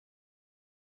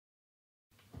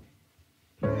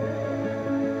You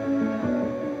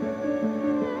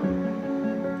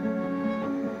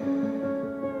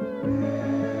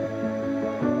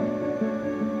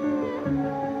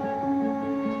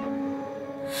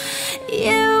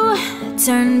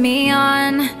turned me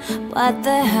on, what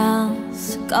the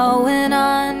hell's going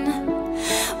on?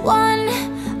 One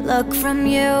look from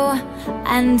you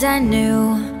and I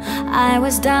knew I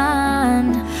was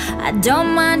done. I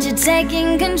don't mind you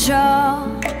taking control.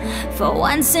 For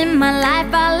once in my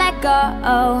life I'll let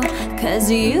go, 'cause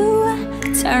you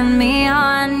turn me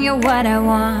on. You're what I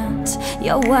want,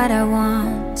 you're what I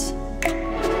want.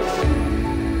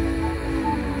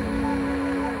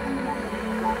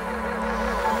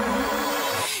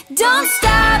 Don't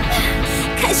stop,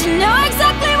 'cause you know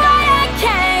exactly why I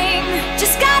came.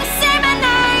 Just gotta say my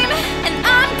name and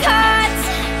I'm caught.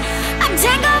 I'm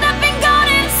tangled up and gone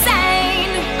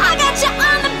insane. I got you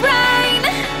on the brain,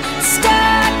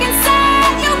 stuck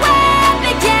inside your web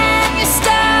again. You're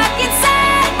stuck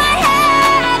inside my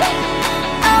head.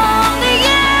 Only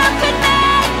you could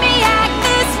make me act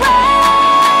this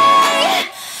way.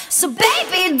 So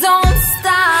baby, don't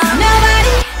stop.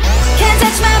 Nobody can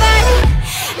touch my body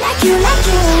like you, like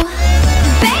you.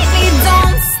 Baby,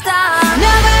 don't stop.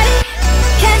 Nobody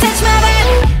can touch my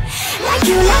body like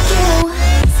you, like you.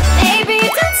 Baby,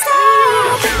 don't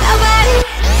stop. Nobody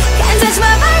can touch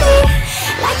my body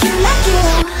like you, like you.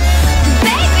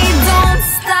 Baby, don't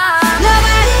stop.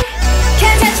 Nobody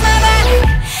can touch my body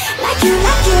like you,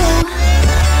 like you.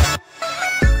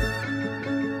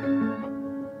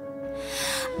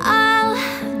 I'll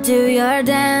do your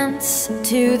dance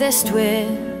to this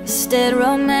twisted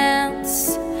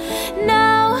romance.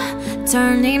 No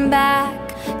turning back.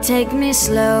 Take me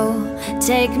slow,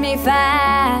 take me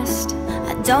fast.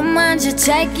 I don't mind you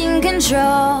taking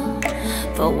control.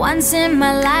 For once in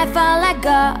my life I'll let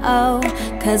go,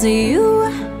 'cause you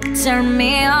turn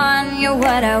me on. You're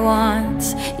what I want,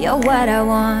 you're what I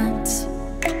want.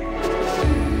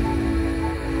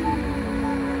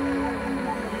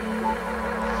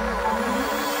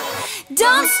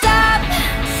 Don't stop,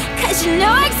 'cause you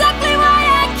know exactly why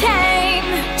I came.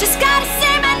 Just gotta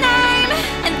say my name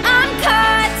and I'm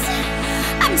caught.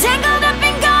 I'm tangled up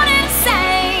and gone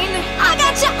insane. I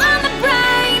got you on the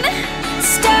brain,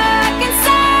 stuck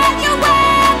inside your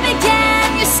web again.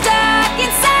 You're stuck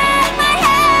inside my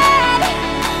head.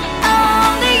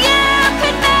 Only you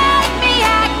could make me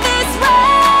act this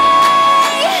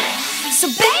way. So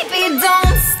baby,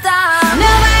 don't stop.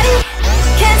 Nobody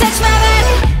can touch my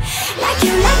body like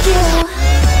you, like you.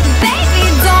 Baby,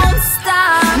 don't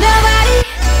stop. Nobody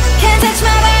can touch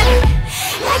my body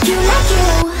like you, like you.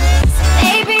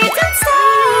 Baby, don't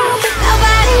stop.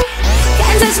 Nobody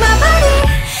can touch my body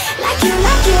like you,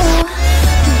 like you.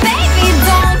 Baby,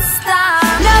 don't stop.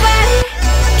 Nobody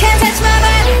can touch my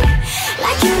body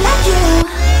like you, like you.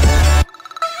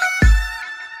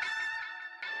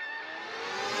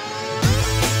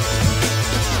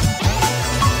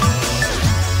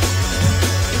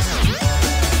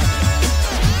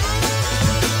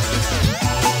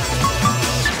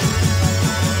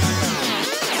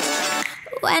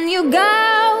 When you go,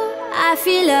 I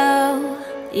feel low.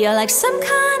 You're like some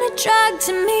kind of drug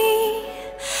to me.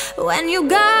 When you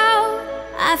go,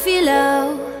 I feel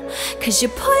low, 'cause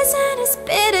your poison is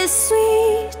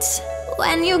bittersweet.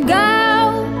 When you go,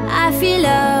 I feel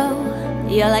low.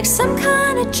 You're like some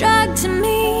kind of drug to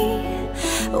me.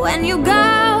 When you go,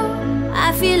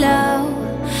 I feel low,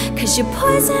 'cause your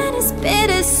poison is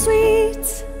bittersweet.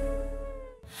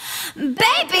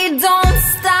 Baby, don't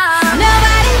stop.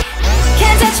 Nobody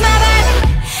can touch my body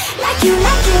like you,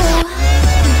 like you.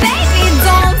 Baby,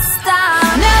 don't stop.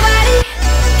 Nobody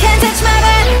can touch my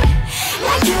body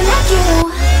like you, like you.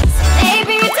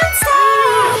 Baby, don't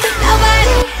stop.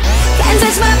 Nobody can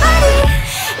touch my body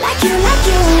like you, like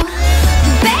you.